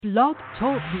Blog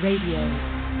Talk Radio.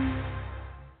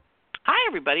 Hi,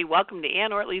 everybody. Welcome to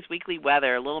Ann Ortelee's Weekly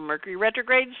Weather. A little Mercury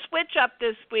retrograde switch up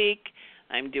this week.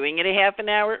 I'm doing it a half an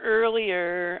hour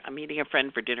earlier. I'm meeting a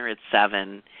friend for dinner at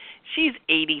 7. She's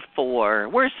 84.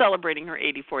 We're celebrating her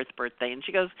 84th birthday. And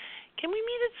she goes, can we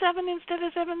meet at 7 instead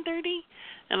of 7:30?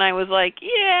 And I was like,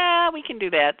 yeah, we can do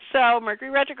that. So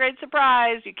Mercury retrograde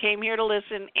surprise. You came here to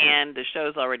listen, and the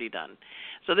show's already done.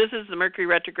 So this is the Mercury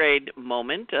retrograde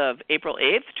moment of April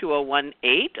 8th,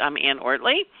 2018. I'm Ann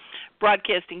Ortelee,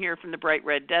 broadcasting here from the Bright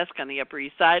Red Desk on the Upper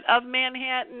East Side of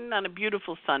Manhattan on a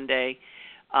beautiful Sunday.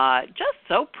 Just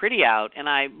so pretty out. And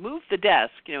I moved the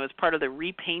desk, as part of the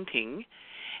repainting,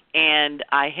 and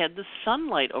I had the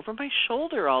sunlight over my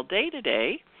shoulder all day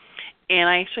today. And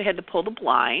I actually had to pull the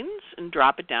blinds and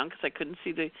drop it down because I couldn't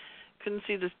see the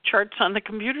charts on the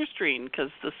computer screen because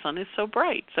the sun is so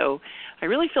bright. So I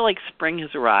really feel like spring has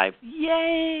arrived.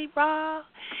 Yay, rah!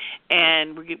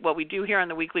 And what we do here on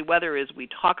the Weekly Weather is we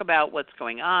talk about what's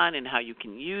going on and how you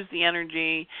can use the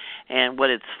energy and what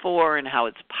it's for and how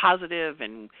it's positive,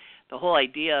 and the whole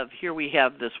idea of here we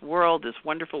have this world, this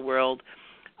wonderful world,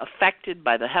 affected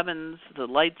by the heavens, the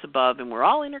lights above, and we're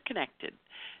all interconnected.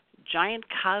 Giant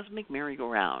cosmic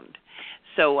merry-go-round.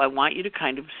 So I want you to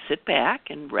kind of sit back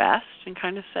and rest and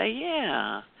kind of say,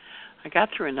 yeah, I got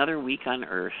through another week on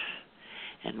Earth,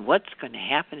 and what's going to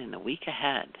happen in the week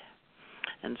ahead?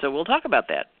 And so we'll talk about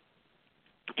that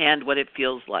and what it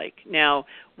feels like. Now,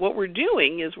 what we're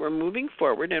doing is we're moving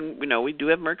forward, and we do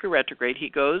have Mercury retrograde. He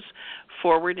goes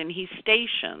forward and he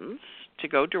stations to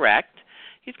go direct.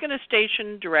 He's going to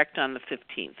station direct on the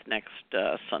 15th, next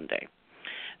Sunday.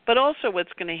 But also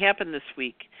what's going to happen this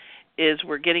week is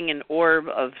we're getting an orb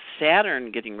of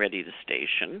Saturn getting ready to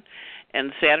station,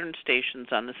 and Saturn stations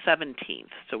on the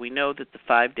 17th. So we know that the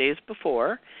 5 days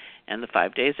before and the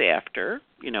 5 days after,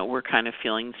 we're kind of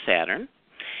feeling Saturn,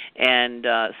 and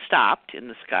stopped in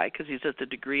the sky because he's at the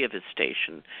degree of his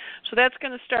station. So that's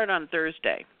going to start on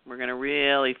Thursday. We're going to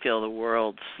really feel the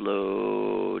world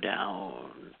slow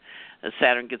down as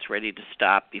Saturn gets ready to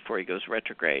stop before he goes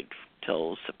retrograde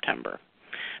till September.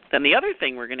 Then the other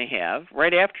thing we're going to have,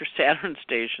 right after Saturn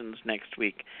stations next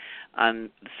week on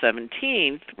the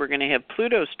 17th, we're going to have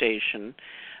Pluto station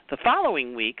the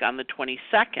following week on the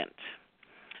 22nd.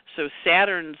 So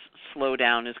Saturn's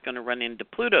slowdown is going to run into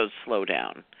Pluto's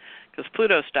slowdown because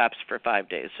Pluto stops for 5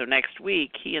 days. So next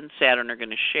week, he and Saturn are going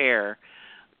to share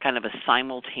kind of a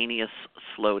simultaneous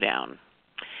slowdown.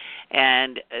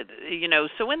 And,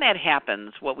 so when that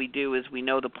happens, what we do is we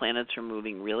know the planets are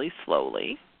moving really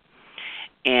slowly.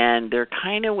 And they're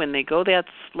kind of, when they go that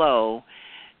slow,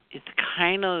 it's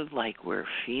kind of like we're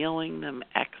feeling them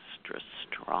extra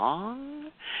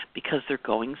strong because they're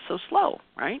going so slow,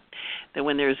 right? That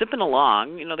when they're zipping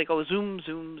along, they go zoom,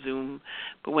 zoom, zoom.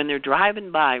 But when they're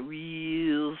driving by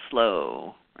real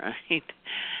slow, right?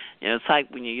 It's like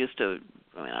when you used to,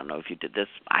 I don't know if you did this,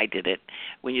 I did it.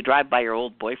 When you drive by your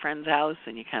old boyfriend's house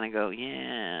and you kind of go,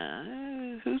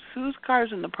 yeah, whose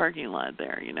car's in the parking lot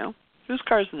there, Whose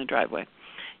car's in the driveway?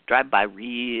 Drive by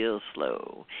real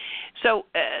slow. So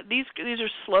these are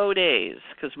slow days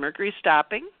because Mercury's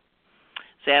stopping,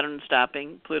 Saturn's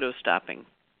stopping, Pluto's stopping,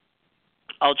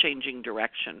 all changing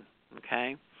direction,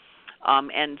 okay?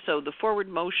 And so the forward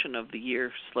motion of the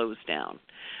year slows down.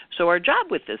 So our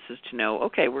job with this is to know,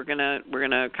 okay, we're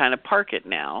gonna kind of park it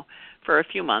now for a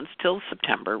few months till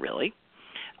September, really.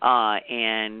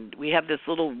 And we have this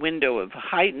little window of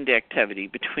heightened activity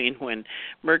between when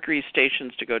Mercury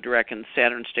stations to go direct and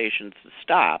Saturn stations to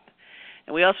stop.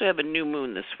 And we also have a new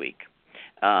moon this week,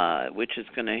 which is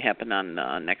going to happen on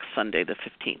next Sunday, the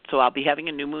 15th. So I'll be having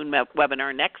a new moon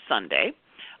webinar next Sunday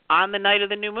on the night of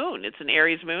the new moon. It's an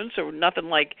Aries moon, so nothing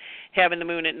like having the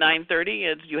moon at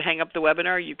 9:30. As you hang up the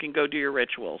webinar, you can go do your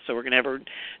ritual. So we're going to have a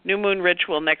new moon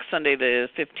ritual next Sunday, the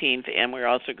 15th, and we're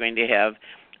also going to have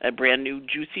a brand new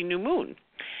juicy new moon.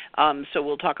 So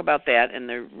we'll talk about that and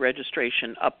the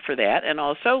registration up for that. And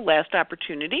also, last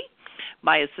opportunity,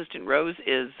 my assistant Rose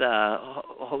is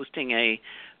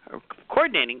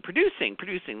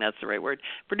producing, that's the right word,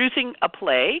 producing a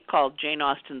play called Jane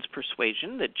Austen's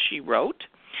Persuasion that she wrote,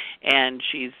 and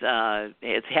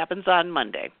it happens on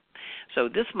Monday. So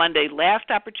this Monday,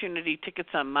 last opportunity,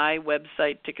 tickets on my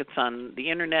website, tickets on the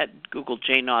internet, Google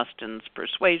Jane Austen's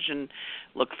Persuasion,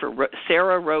 look for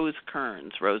Sarah Rose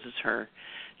Kearns. Rose is her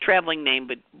traveling name,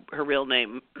 but her real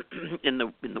name in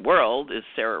the world is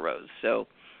Sarah Rose. So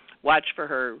watch for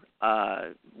her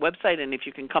website, and if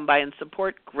you can come by and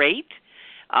support, great.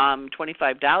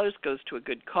 $25 goes to a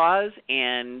good cause,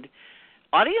 and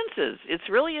audiences, it's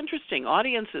really interesting.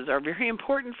 Audiences are very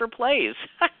important for plays.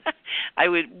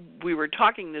 We were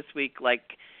talking this week,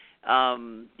 like,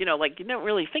 Like you don't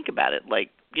really think about it. Like,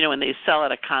 when they sell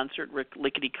at a concert,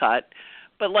 lickety-cut.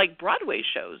 But like Broadway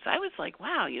shows, I was like,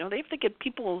 wow, they have to get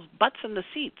people's butts in the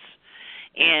seats.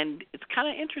 And it's kind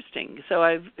of interesting. So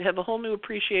I have a whole new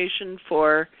appreciation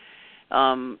for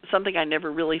something I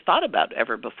never really thought about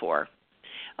ever before.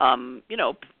 How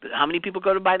many people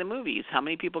go to buy the movies? How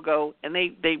many people go, and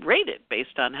they rate it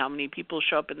based on how many people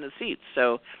show up in the seats.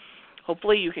 So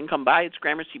hopefully you can come by. It's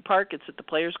Gramercy Park. It's at the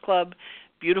Players Club.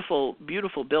 Beautiful,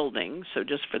 beautiful building, so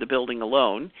just for the building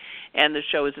alone. And the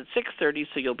show is at 6:30,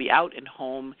 so you'll be out and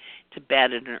home to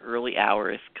bed at an early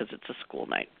hour because it's a school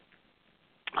night.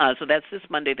 So that's this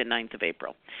Monday, the 9th of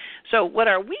April. So what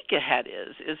our week ahead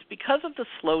is because of the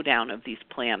slowdown of these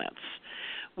planets,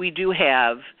 we do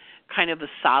have kind of a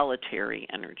solitary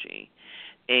energy,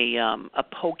 a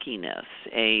pokiness,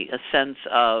 a sense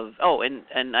of,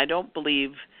 and I don't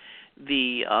believe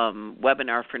the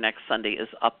webinar for next Sunday is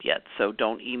up yet, so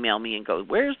don't email me and go,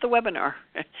 where's the webinar?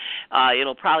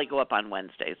 It'll probably go up on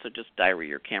Wednesday, so just diary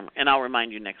your camera, and I'll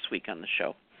remind you next week on the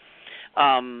show.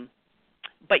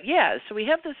 But yeah, so we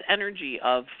have this energy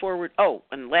of forward. Oh,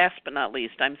 and last but not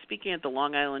least, I'm speaking at the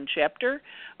Long Island chapter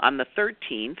on the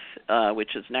 13th,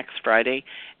 which is next Friday,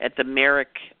 at the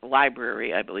Merrick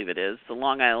Library, I believe it is, the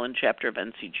Long Island chapter of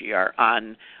NCGR,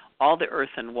 on all the earth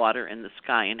and water in the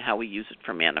sky and how we use it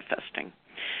for manifesting.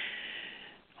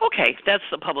 Okay, that's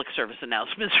the public service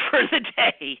announcements for the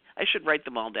day. I should write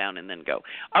them all down and then go.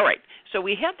 All right, so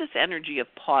we have this energy of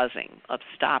pausing, of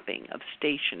stopping, of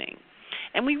stationing.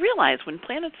 And we realize when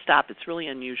planets stop, it's really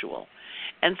unusual.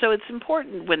 And so it's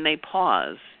important when they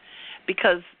pause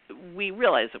because we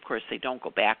realize, of course, they don't go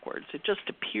backwards. It just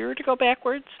appear to go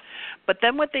backwards. But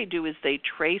then what they do is they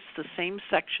trace the same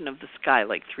section of the sky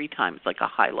like 3 times, like a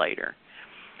highlighter.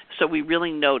 So we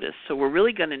really notice. So we're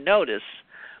really going to notice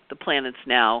the planets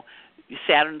now.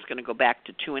 Saturn's going to go back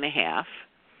to 2.5,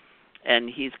 and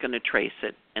he's going to trace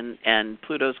it. And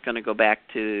Pluto's going to go back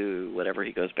to whatever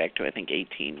he goes back to, I think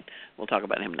 18. We'll talk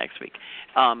about him next week.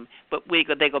 But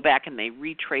they go back and they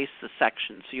retrace the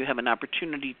section, so you have an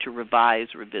opportunity to revise,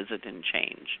 revisit, and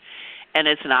change. And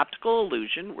it's an optical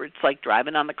illusion where it's like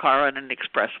driving on the car on an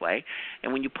expressway,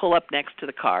 and when you pull up next to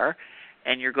the car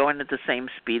and you're going at the same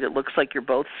speed, it looks like you're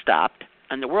both stopped,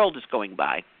 and the world is going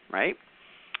by, right?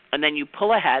 And then you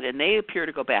pull ahead, and they appear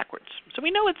to go backwards. So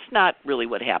we know it's not really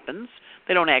what happens.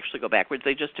 They don't actually go backwards.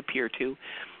 They just appear to.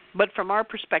 But from our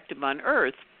perspective on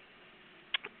Earth,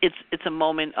 it's a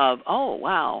moment of, oh,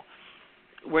 wow,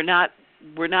 we're not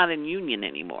in union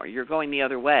anymore. You're going the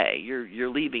other way. You're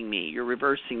leaving me. You're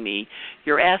reversing me.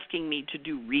 You're asking me to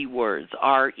do re-words,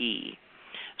 R-E.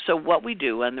 So what we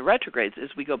do on the retrogrades is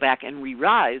we go back and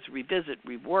re-rise, revisit,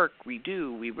 rework,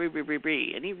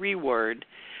 redo, any re-word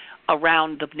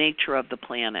around the nature of the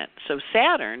planet. So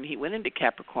Saturn, he went into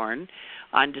Capricorn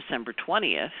on December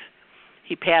 20th.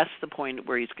 He passed the point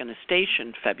where he's going to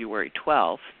station February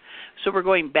 12th. So we're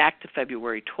going back to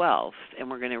February 12th, and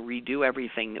we're going to redo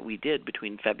everything that we did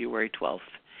between February 12th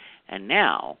and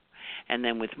now. And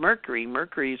then with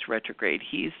Mercury's retrograde.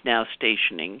 He's now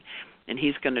stationing, and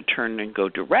he's going to turn and go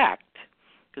direct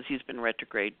because he's been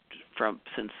retrograde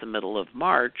since the middle of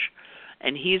March,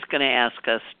 and he's going to ask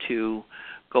us to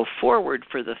go forward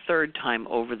for the 3rd time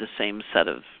over the same set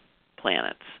of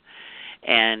planets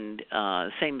and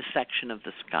same section of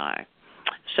the sky.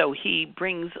 So he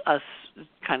brings us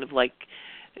kind of like,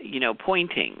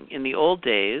 pointing. In the old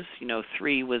days,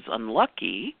 3 was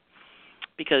unlucky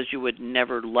because you would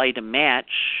never light a match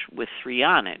with 3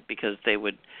 on it because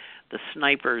the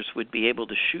snipers would be able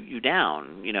to shoot you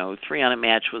down. 3 on a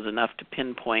match was enough to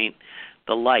pinpoint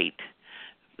the light.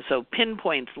 So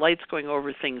pinpoints, lights going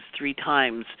over things 3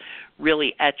 times,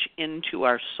 really etch into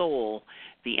our soul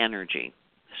the energy.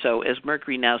 So as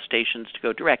Mercury now stations to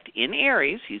go direct in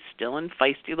Aries, he's still in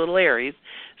feisty little Aries,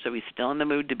 so he's still in the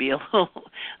mood to be a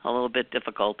little bit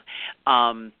difficult.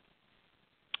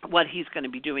 What he's going to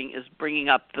be doing is bringing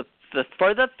up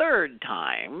for the 3rd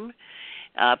time.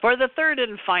 For the 3rd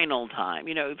and final time,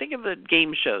 think of the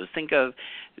game shows. Think of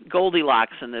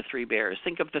Goldilocks and the 3 Bears.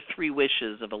 Think of the 3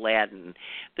 wishes of Aladdin.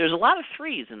 There's a lot of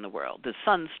 3s in the world. The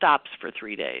sun stops for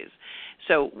 3 days.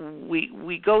 So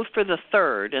we go for the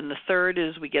 3rd, and the 3rd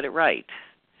is we get it right?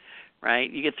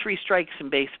 You get 3 strikes in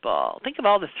baseball. Think of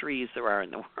all the 3s there are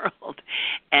in the world.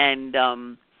 And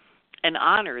an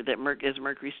honor that as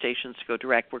Mercury stations to go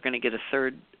direct, we're going to get a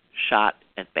 3rd shot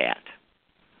at bat.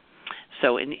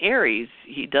 So in Aries,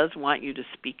 he does want you to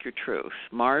speak your truth.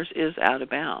 Mars is out of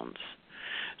bounds.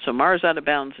 So Mars out of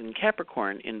bounds in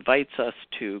Capricorn invites us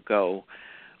to go,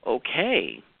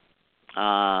 okay,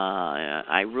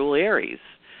 I rule Aries,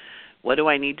 What do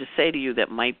I need to say to you that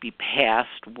might be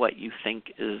past what you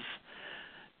think is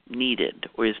needed,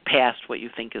 or is past what you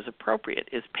think is appropriate,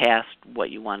 is past what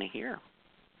you want to hear?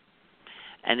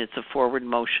 And it's a forward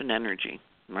motion energy,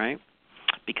 right?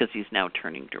 Because he's now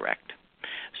turning direct.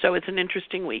 So it's an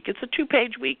interesting week. It's a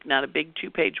 2-page week, not a big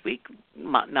 2-page week,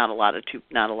 not a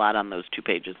lot on those 2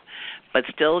 pages, but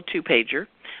still a 2-pager.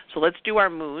 So let's do our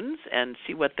moons and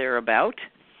see what they're about,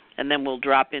 and then we'll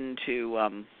drop into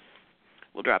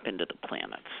the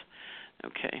planets.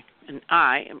 Okay. And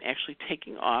I am actually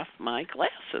taking off my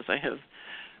glasses. I have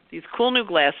these cool new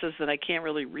glasses that I can't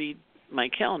really read my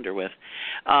calendar with,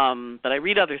 but I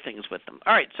read other things with them.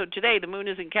 All right, so today the moon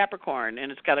is in Capricorn,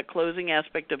 and it's got a closing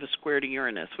aspect of a square to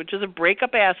Uranus, which is a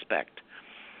breakup aspect.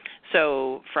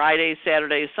 So Friday,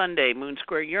 Saturday, Sunday, moon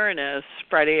square Uranus,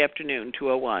 Friday afternoon,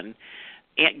 2:01,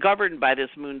 governed by this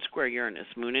moon square Uranus,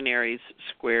 moon in Aries,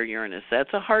 square Uranus.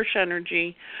 That's a harsh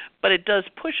energy, but it does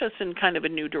push us in kind of a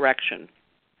new direction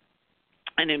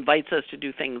and invites us to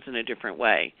do things in a different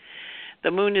way. The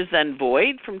moon is then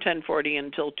void from 10:40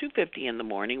 until 2:50 in the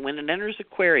morning when it enters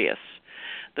Aquarius.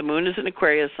 The moon is in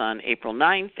Aquarius on April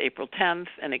 9th, April 10th,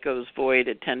 and it goes void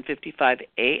at 10:55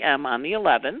 a.m. on the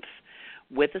 11th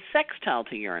with a sextile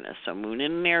to Uranus. So moon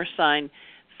in an air sign,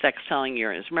 sextiling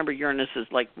Uranus. Remember, Uranus is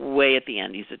like way at the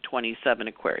end. He's at 27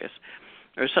 Aquarius,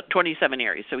 or 27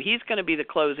 Aries. So he's going to be the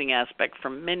closing aspect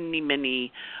for many,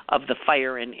 many of the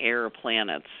fire and air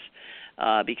planets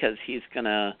because he's going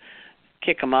to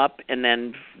kick them up, and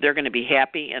then they're going to be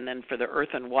happy, and then for the earth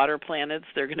and water planets,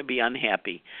 they're going to be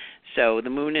unhappy. So the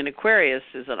moon in Aquarius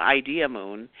is an idea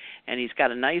moon, and he's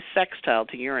got a nice sextile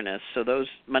to Uranus, so those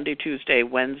Monday, Tuesday,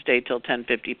 Wednesday till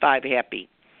 10:55, happy.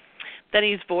 Then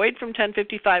he's void from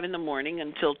 10:55 in the morning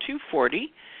until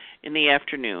 2:40 in the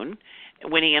afternoon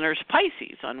when he enters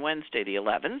Pisces on Wednesday the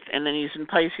 11th, and then he's in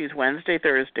Pisces Wednesday,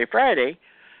 Thursday, Friday,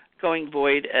 going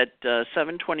void at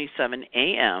 7:27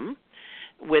 a.m.,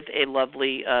 with a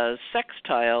lovely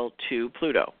sextile to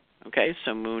Pluto. Okay,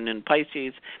 so moon in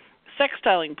Pisces,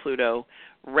 sextiling Pluto,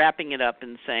 wrapping it up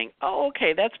and saying, oh,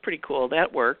 okay, that's pretty cool,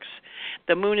 that works.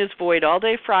 The moon is void all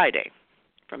day Friday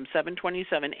from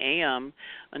 7:27 a.m.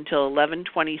 until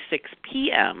 11:26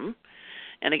 p.m.,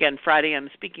 and again, Friday I'm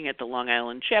speaking at the Long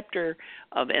Island chapter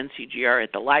of NCGR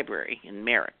at the library in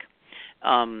Merrick.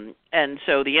 And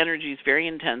so the energy is very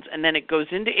intense. And then it goes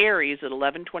into Aries at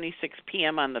 11:26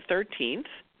 p.m. on the 13th.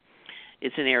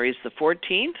 It's in Aries the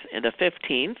 14th and the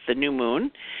 15th, the new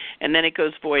moon. And then it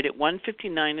goes void at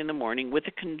 1:59 in the morning with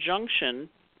a conjunction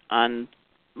on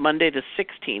Monday the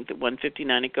 16th at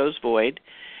 1:59. It goes void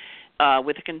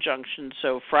with a conjunction.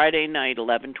 So Friday night,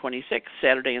 11:26,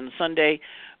 Saturday and Sunday,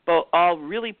 both all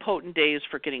really potent days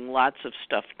for getting lots of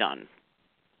stuff done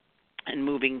and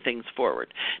moving things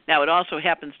forward. Now, it also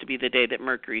happens to be the day that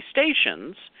Mercury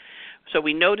stations, so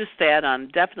we notice that on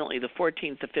definitely the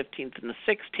 14th, the 15th, and the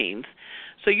 16th.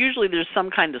 So usually there's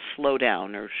some kind of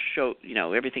slowdown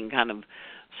or everything kind of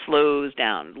slows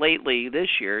down. Lately, this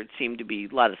year, it seemed to be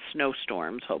a lot of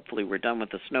snowstorms. Hopefully we're done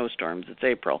with the snowstorms. It's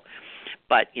April.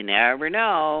 But you never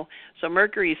know. So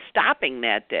Mercury's stopping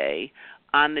that day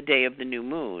on the day of the new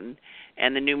moon,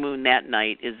 and the new moon that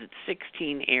night is at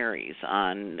 16 Aries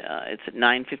it's at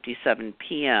 9:57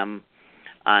 p.m.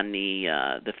 on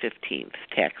the 15th,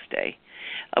 tax day.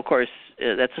 Of course,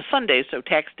 that's a Sunday, so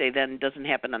tax day then doesn't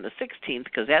happen on the 16th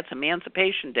because that's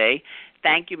Emancipation Day.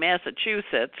 Thank you,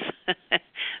 Massachusetts.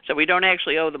 So we don't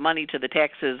actually owe the money to the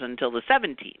taxes until the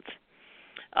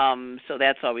 17th. So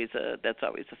that's always a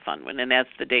fun one, and that's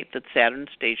the date that Saturn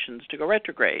stations to go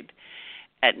retrograde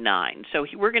at 9. So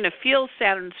we're going to feel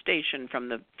Saturn station from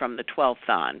the 12th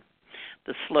on,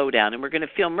 the slowdown, and we're going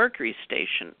to feel Mercury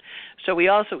station. So we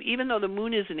also, even though the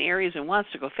moon is in Aries and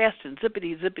wants to go fast and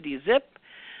zippity, zippity, zip,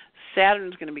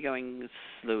 Saturn's going to be going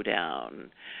slow down.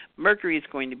 Mercury's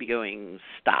going to be going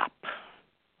stop,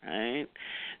 right?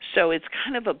 So it's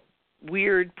kind of a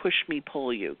weird push me,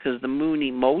 pull you, because the moon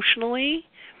emotionally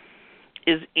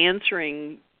is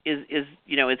answering, is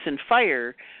it's in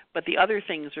fire, but the other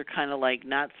things are kind of like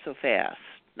not so fast.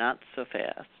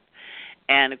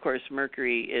 And, of course,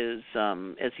 Mercury is,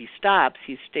 as he stops,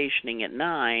 he's stationing at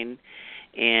 9,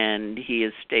 and he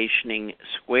is stationing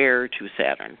square to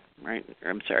Saturn, right?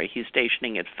 He's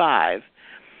stationing at 5,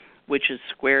 which is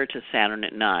square to Saturn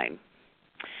at 9.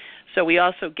 So we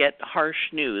also get harsh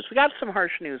news. We got some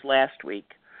harsh news last week.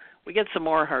 We get some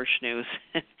more harsh news.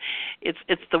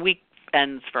 It's the week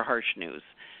ends for harsh news.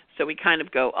 So we kind of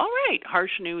go, all right,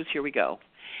 harsh news, here we go.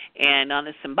 And on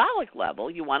a symbolic level,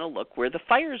 you want to look where the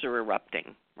fires are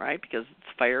erupting, right? Because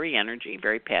it's fiery energy,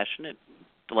 very passionate,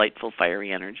 delightful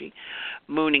fiery energy.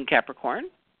 Moon in Capricorn,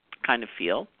 kind of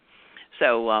feel.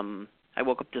 So I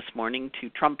woke up this morning to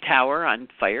Trump Tower on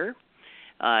fire.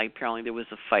 Apparently there was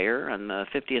a fire on the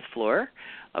 50th floor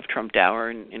of Trump Tower,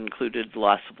 and included the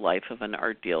loss of life of an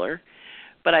art dealer.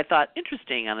 But I thought,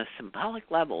 interesting, on a symbolic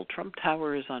level, Trump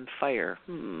Tower is on fire.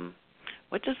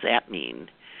 What does that mean?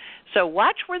 So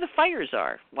watch where the fires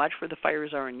are. Watch where the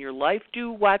fires are in your life. Do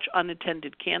watch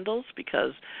unattended candles,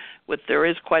 because there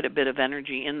is quite a bit of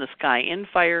energy in the sky in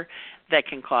fire that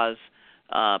can cause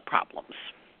problems.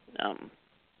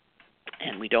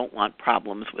 And we don't want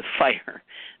problems with fire.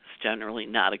 It's generally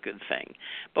not a good thing.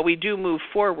 But we do move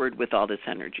forward with all this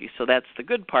energy. So that's the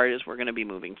good part, is we're going to be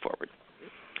moving forward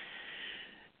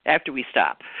after we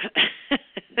stop.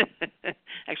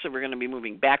 Actually, we're going to be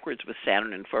moving backwards with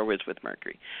Saturn and forwards with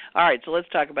Mercury. All right, so let's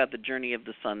talk about the journey of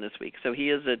the sun this week. So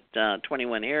he is at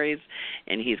 21 Aries,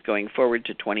 and he's going forward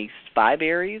to 25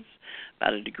 Aries,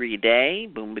 about a degree a day,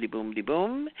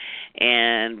 boom-bitty-boom-bitty-boom.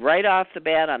 And right off the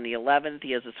bat, on the 11th,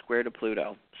 he has a square to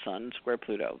Pluto, Sun square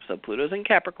Pluto. So Pluto's in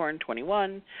Capricorn,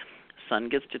 21. Sun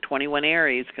gets to 21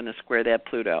 Aries, going to square that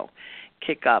Pluto.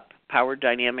 Kick up power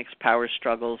dynamics, power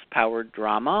struggles, power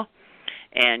drama.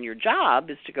 And your job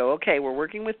is to go, okay, we're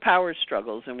working with power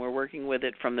struggles, and we're working with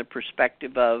it from the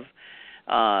perspective of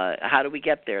how do we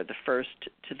get there, the 1st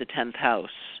to the 10th house,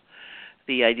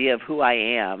 the idea of who I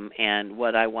am and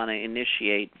what I want to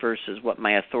initiate versus what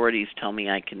my authorities tell me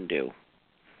I can do.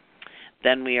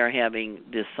 Then we are having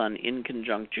this sun in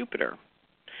conjunct Jupiter.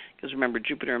 Because remember,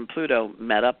 Jupiter and Pluto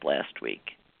met up last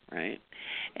week, right?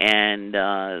 And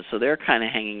so they're kind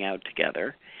of hanging out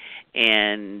together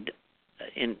and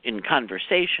in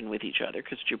conversation with each other,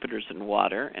 because Jupiter's in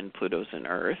water and Pluto's in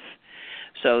earth.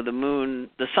 So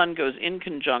the sun goes in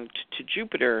conjunct to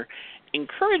Jupiter,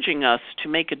 encouraging us to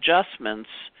make adjustments,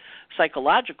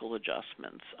 psychological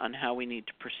adjustments, on how we need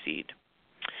to proceed.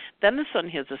 Then the sun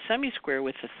has a semi-square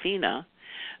with Athena,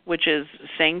 which is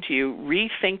saying to you,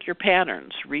 rethink your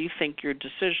patterns, rethink your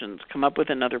decisions, come up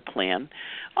with another plan.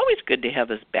 Always good to have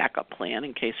this backup plan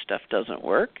in case stuff doesn't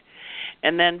work.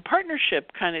 And then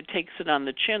partnership kind of takes it on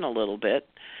the chin a little bit,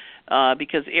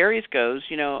 because Aries goes,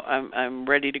 I'm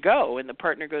ready to go. And the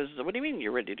partner goes, what do you mean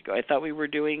you're ready to go? I thought we were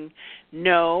doing,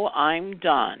 no, I'm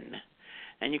done.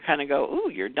 And you kind of go,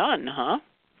 ooh, you're done, huh?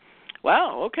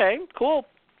 Wow, okay, cool.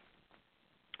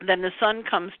 Then the sun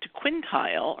comes to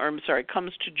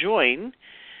comes to join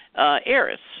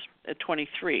Eris at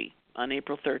 23 on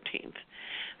April 13th.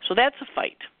 So that's a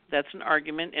fight. That's an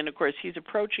argument. And, of course, he's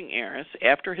approaching Eris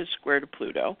after his square to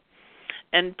Pluto.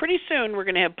 And pretty soon we're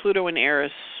going to have Pluto and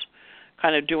Eris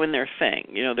kind of doing their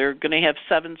thing. They're going to have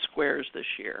 7 squares this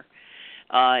year.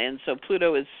 And so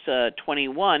Pluto is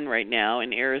 21 right now,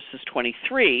 and Eris is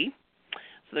 23.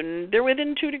 So they're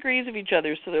within 2 degrees of each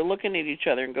other, so they're looking at each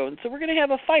other and going, so we're going to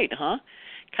have a fight, huh?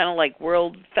 Kind of like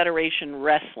World Federation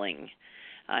Wrestling.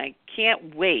 I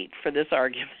can't wait for this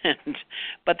argument.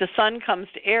 But the sun comes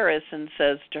to Eris and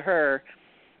says to her,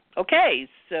 okay,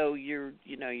 so you're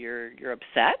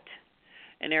upset?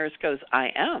 And Eris goes, I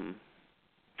am.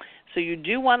 So you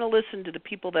do want to listen to the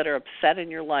people that are upset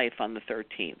in your life on the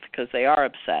 13th, because they are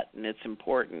upset and it's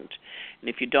important. And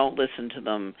if you don't listen to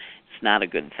them, it's not a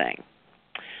good thing.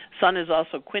 Sun is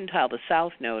also quintile the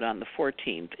south node on the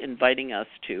 14th, inviting us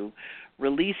to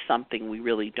release something we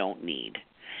really don't need.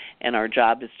 And our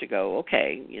job is to go,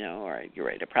 okay, all right, you're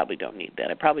right, I probably don't need that.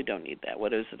 I probably don't need that.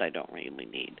 What is it I don't really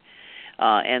need?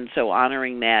 And so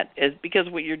honoring that is because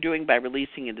what you're doing by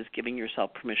releasing it is giving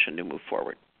yourself permission to move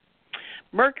forward.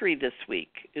 Mercury this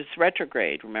week is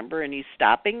retrograde, remember, and he's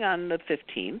stopping on the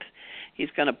 15th. He's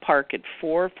going to park at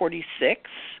 446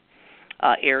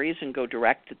 Aries and go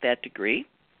direct at that degree.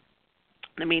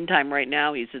 In the meantime, right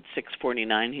now, he's at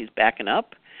 649. He's backing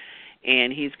up,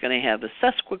 and he's going to have a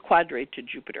sesquiquadrate to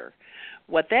Jupiter.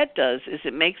 What that does is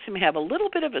it makes him have a little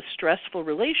bit of a stressful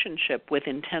relationship with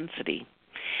intensity.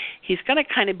 He's going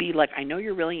to kind of be like, I know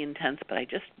you're really intense, but I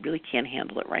just really can't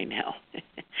handle it right now.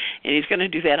 And he's going to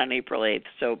do that on April 8th.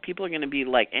 So people are going to be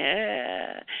like,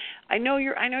 I know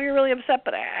you're really upset,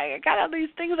 but I got all these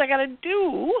things I got to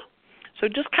do. So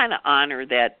just kind of honor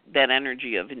that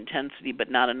energy of intensity, but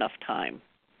not enough time.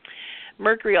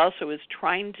 Mercury also is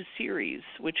trine to Ceres,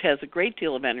 which has a great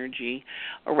deal of energy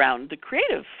around the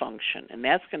creative function, and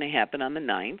that's going to happen on the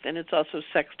 9th. And it's also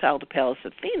sextile to Pallas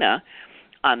Athena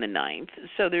on the 9th.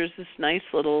 So there's this nice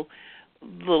little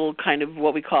kind of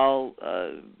what we call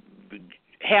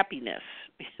happiness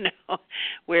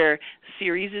where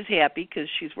Ceres is happy because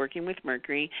she's working with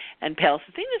Mercury, and Pallas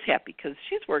Athena is happy because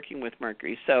she's working with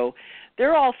Mercury. So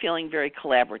they're all feeling very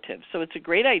collaborative. So it's a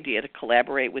great idea to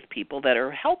collaborate with people that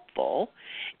are helpful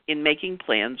in making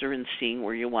plans or in seeing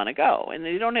where you want to go. And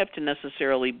they don't have to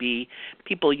necessarily be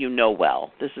people you know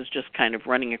well. This is just kind of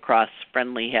running across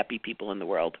friendly, happy people in the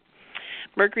world.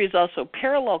 Mercury is also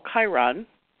parallel Chiron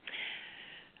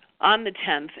on the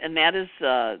 10th, and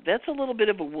that's a little bit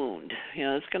of a wound.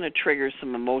 It's going to trigger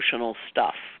some emotional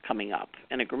stuff coming up.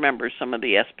 And remember, some of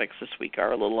the aspects this week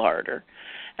are a little harder.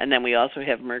 And then we also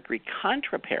have Mercury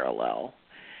contra-parallel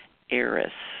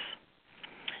Eris.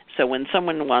 So when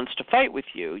someone wants to fight with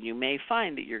you, you may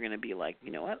find that you're going to be like,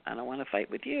 you know what, I don't want to fight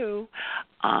with you.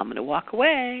 I'm going to walk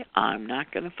away. I'm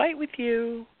not going to fight with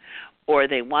you. Or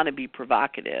they want to be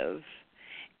provocative,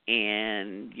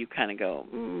 and you kind of go,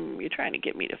 you're trying to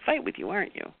get me to fight with you,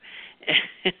 aren't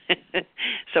you?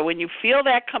 So when you feel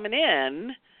that coming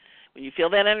in, when you feel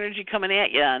that energy coming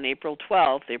at you on April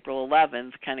 12th, April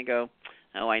 11th, kind of go,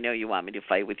 oh, I know you want me to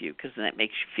fight with you, because then that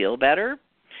makes you feel better.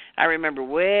 I remember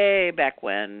way back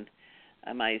when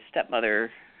my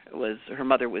stepmother her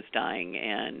mother was dying,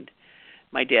 and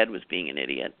my dad was being an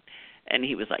idiot. And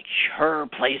he was like, her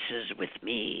place is with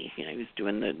me. He was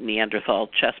doing the Neanderthal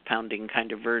chest-pounding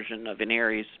kind of version of an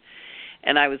Aries.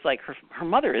 And I was like, her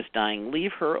mother is dying.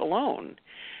 Leave her alone.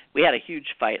 We had a huge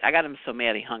fight. I got him so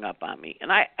mad he hung up on me.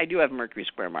 And I do have Mercury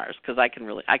square Mars because I can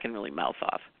really mouth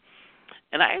off.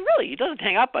 And he doesn't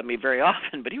hang up on me very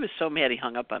often, but he was so mad he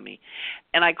hung up on me.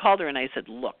 And I called her and I said,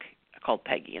 look, I called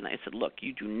Peggy and I said, look,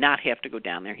 you do not have to go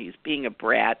down there. He's being a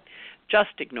brat.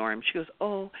 Just ignore him. She goes,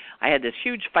 oh, I had this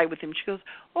huge fight with him. She goes,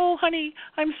 oh, honey,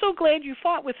 I'm so glad you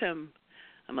fought with him.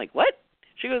 I'm like, what?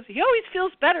 She goes, he always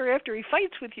feels better after he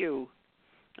fights with you.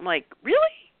 I'm like, really?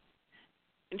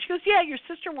 And she goes, yeah, your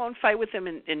sister won't fight with him,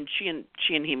 and she and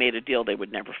he made a deal they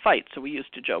would never fight. So we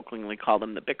used to jokingly call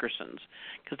them the Bickersons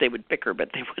because they would bicker, but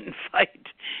they wouldn't fight.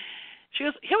 She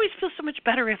goes, he always feels so much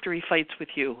better after he fights with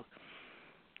you.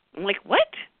 I'm like, what?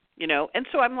 And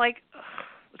so I'm like, ugh.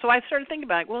 So I started thinking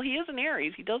about it. Well, he is an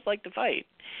Aries. He does like to fight.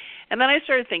 And then I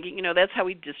started thinking, that's how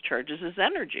he discharges his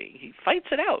energy. He fights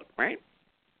it out, right?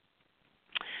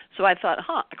 So I thought,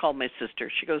 I called my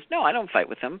sister. She goes, no, I don't fight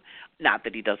with him. Not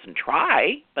that he doesn't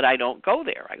try, but I don't go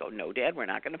there. I go, no, Dad, we're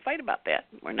not going to fight about that.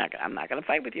 I'm not going to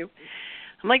fight with you.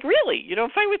 I'm like, really? You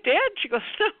don't fight with Dad? She goes,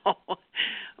 no.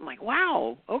 I'm like,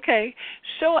 wow, okay.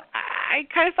 So I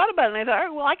kind of thought about it, and I thought, all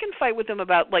right, well, I can fight with him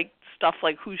about, stuff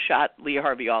like who shot Lee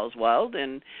Harvey Oswald,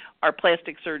 and are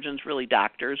plastic surgeons really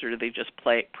doctors, or do they just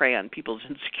prey on people's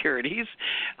insecurities?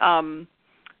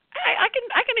 I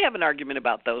can have an argument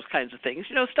about those kinds of things.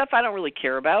 Stuff I don't really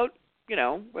care about,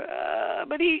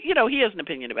 but he has an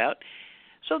opinion about.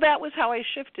 So that was how I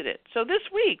shifted it. So this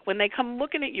week, when they come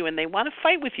looking at you and they want to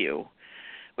fight with you,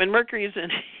 when Mercury is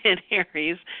in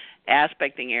Aries,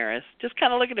 aspecting Eris, just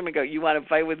kind of look at him and go, you want to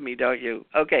fight with me, don't you?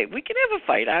 Okay, we can have a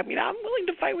fight. I'm willing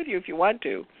to fight with you if you want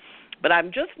to. But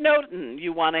I'm just noting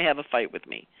you want to have a fight with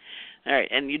me. All right,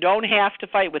 and you don't have to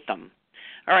fight with them.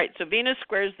 All right, so Venus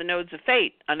squares the nodes of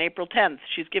fate on April 10th.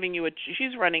 She's giving you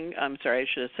she's running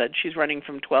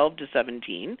from 12 to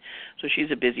 17, so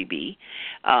she's a busy bee.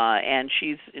 And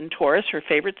she's in Taurus, her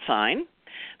favorite sign.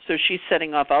 So she's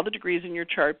setting off all the degrees in your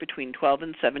chart between 12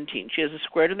 and 17. She has a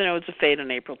square to the nodes of fate on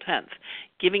April 10th,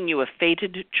 giving you a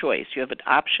fated choice. You have an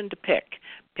option to pick.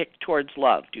 Pick towards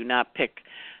love. Do not pick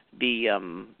the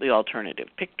alternative.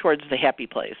 Pick towards the happy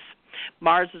place.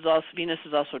 Venus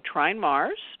is also trine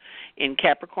Mars in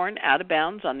Capricorn, out of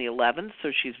bounds on the 11th,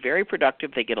 so she's very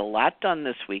productive. They get a lot done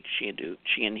this week, she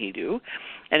and he do.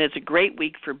 And it's a great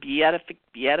week for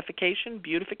beautification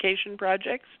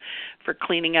projects, for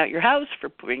cleaning out your house, for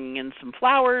bringing in some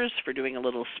flowers, for doing a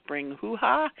little spring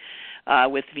hoo-ha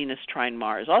with Venus trine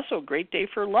Mars. Also a great day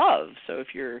for love. So if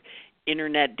you're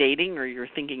internet dating or you're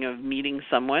thinking of meeting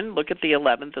someone, look at the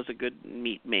 11th as a good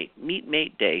meet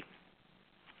mate day.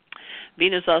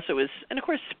 Venus also is, and of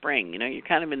course spring, you're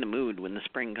kind of in the mood when the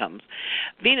spring comes.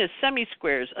 Venus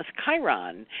semi-squares a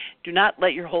Chiron. Do not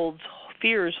let your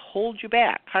fears hold you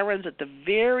back. Chiron's at the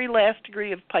very last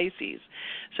degree of Pisces.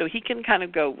 So he can kind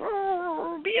of go,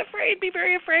 be afraid, be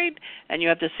very afraid. And you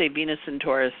have to say Venus in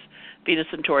Taurus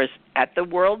at the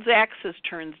world's axis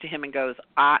turns to him and goes,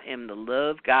 I am the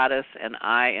love goddess and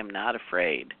I am not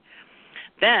afraid.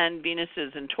 Then Venus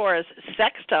is in Taurus,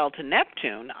 sextile to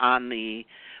Neptune on the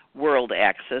world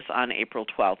axis on April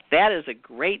 12th. That is a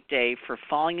great day for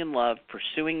falling in love,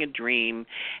 pursuing a dream,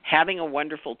 having a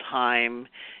wonderful time,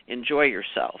 enjoy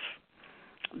yourself.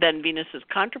 Then Venus is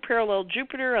contra-parallel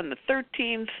Jupiter on the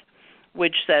 13th,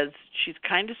 which says she's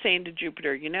kind of saying to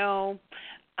Jupiter,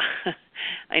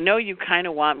 I know you kind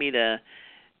of want me to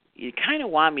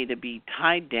be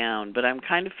tied down, but I'm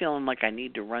kind of feeling like I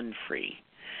need to run free.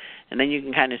 And then you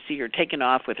can kind of see her taking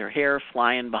off with her hair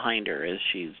flying behind her as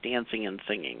she's dancing and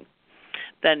singing.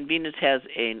 Then Venus has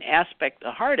a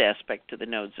hard aspect to the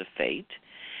nodes of fate.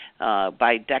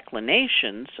 By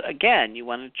declinations, again, you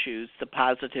want to choose the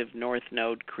positive north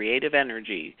node, creative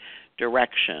energy,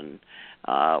 direction,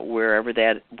 wherever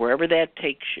that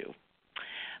takes you.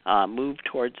 Move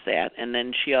towards that. And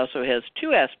then she also has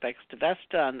two aspects to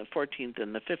Vesta on the 14th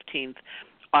and the 15th,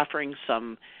 offering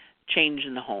some change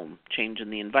in the home, change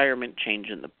in the environment, change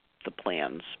in the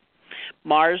plans.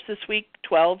 Mars this week,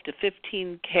 12 to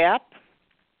 15 Cap,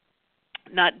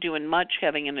 not doing much,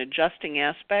 having an adjusting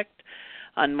aspect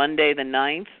on Monday the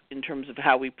 9th in terms of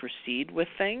how we proceed with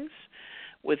things,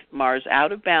 with Mars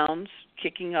out of bounds,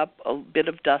 kicking up a bit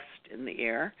of dust in the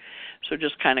air. So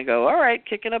just kind of go, all right,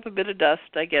 kicking up a bit of dust,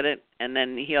 I get it. And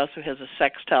then he also has a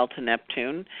sextile to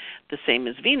Neptune, the same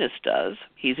as Venus does.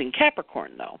 He's in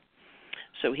Capricorn, though.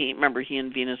 So he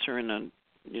and Venus are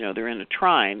they're in a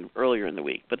trine earlier in the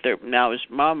week. But now is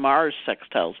Mars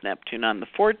sextiles Neptune on the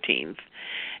 14th,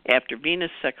 after Venus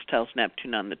sextiles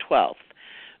Neptune on the 12th.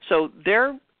 So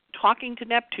they're talking to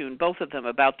Neptune, both of them,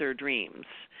 about their dreams.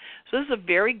 So this is a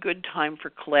very good time for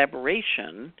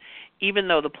collaboration, even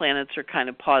though the planets are kind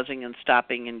of pausing and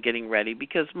stopping and getting ready,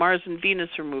 because Mars and Venus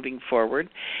are moving forward,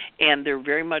 and they're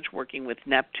very much working with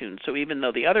Neptune. So even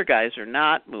though the other guys are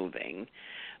not moving,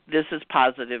 this is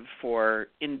positive for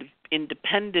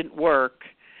independent work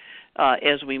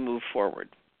as we move forward.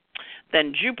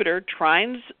 Then Jupiter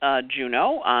trines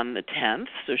Juno on the 10th,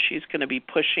 so she's going to be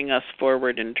pushing us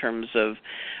forward in terms of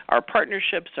our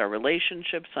partnerships, our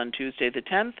relationships on Tuesday the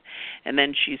 10th, and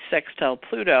then she's sextile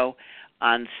Pluto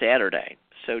on Saturday.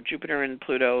 So Jupiter and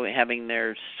Pluto having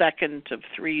their second of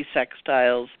 3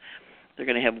 sextiles. They're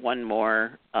going to have one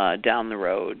more down the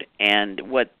road. And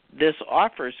what this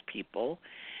offers people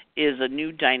is a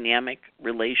new dynamic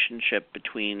relationship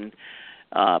between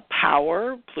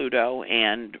power, Pluto,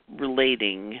 and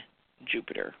relating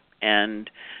Jupiter. And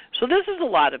so this is a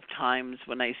lot of times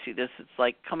when I see this, it's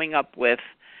like coming up with,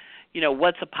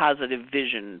 what's a positive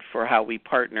vision for how we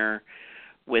partner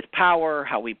with power,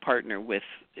 how we partner with,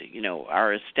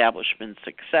 our establishment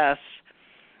success.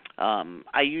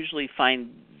 I usually find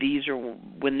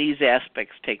when these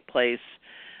aspects take place,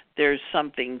 there's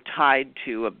something tied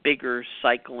to a bigger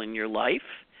cycle in your life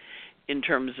in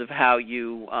terms of how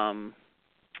you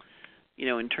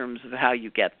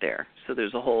get there. So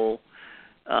there's a whole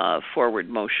forward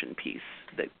motion piece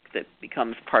that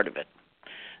becomes part of it.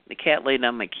 The cat laid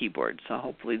on my keyboard, so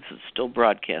hopefully this is still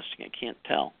broadcasting. I can't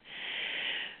tell.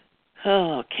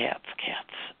 Oh, cats.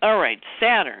 All right,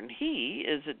 Saturn. He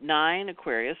is at 9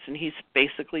 Aquarius, and he's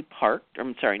basically parked.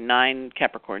 9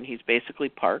 Capricorn. He's basically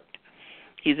parked.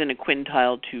 He's in a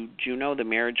quintile to Juno, the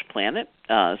marriage planet,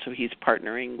 so he's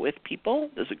partnering with people.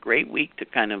 This is a great week to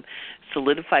kind of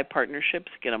solidify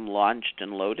partnerships, get them launched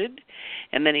and loaded.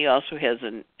 And then he also has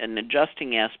an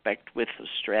adjusting aspect with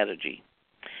strategy,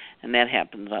 and that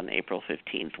happens on April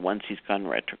 15th once he's gone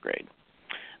retrograde.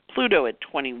 Pluto at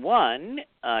 21,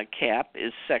 Cap,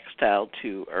 is sextile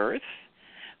to Earth,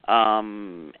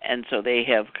 and so they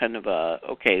have kind of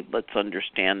let's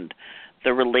understand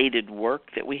the related work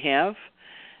that we have.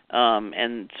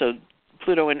 And so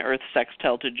Pluto and Earth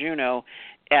sextile to Juno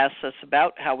asks us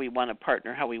about how we want to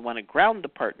partner, how we want to ground the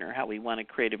partner, how we want to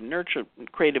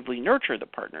creatively nurture the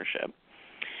partnership.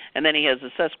 And then he has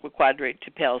a sesquiquadrate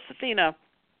to Pallas Athena,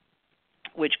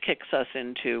 which kicks us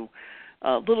into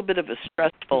a little bit of a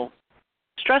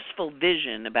stressful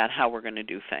vision about how we're going to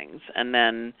do things. And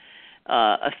then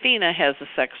Athena has a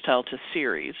sextile to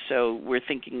Ceres, so we're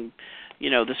thinking,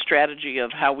 the strategy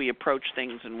of how we approach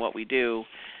things and what we do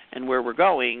and where we're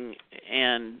going,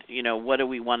 and, what do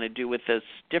we want to do with this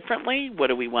differently? What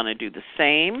do we want to do the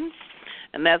same?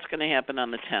 And that's going to happen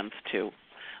on the 10th, too.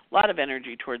 A lot of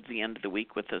energy towards the end of the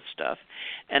week with this stuff.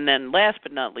 And then last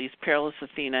but not least, Pallas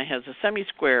Athena has a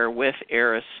semi-square with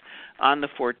Eris on the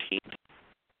 14th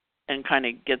and kind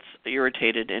of gets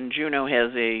irritated, and Juno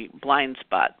has a blind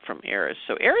spot from Eris.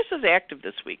 So Eris is active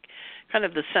this week, kind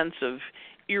of the sense of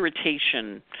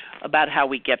irritation about how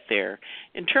we get there.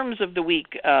 In terms of the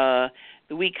week's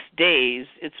days,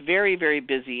 it's very, very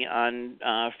busy on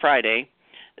Friday,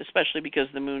 especially because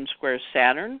the moon squares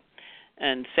Saturn,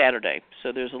 and Saturday.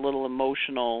 So there's a little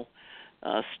emotional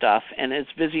stuff, and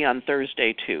it's busy on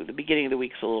Thursday too. The beginning of the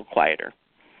week's a little quieter.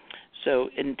 So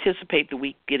anticipate the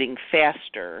week getting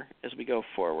faster as we go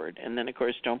forward. And then, of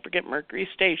course, don't forget Mercury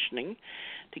stationing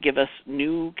to give us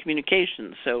new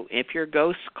communications. So if your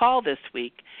ghosts call this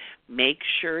week, make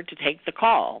sure to take the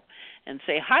call and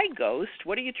say, "Hi, ghost,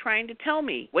 what are you trying to tell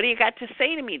me? What do you got to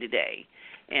say to me today?"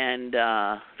 And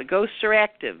the ghosts are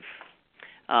active.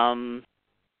 And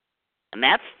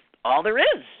that's all there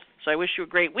is. So I wish you a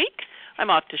great week. I'm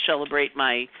off to celebrate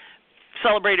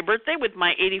a birthday with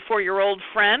my 84-year-old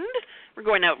friend. We're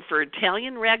going out for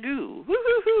Italian ragu.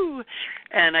 Woo-hoo-hoo.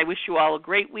 And I wish you all a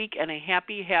great week and a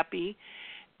happy, happy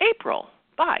April.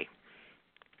 Bye.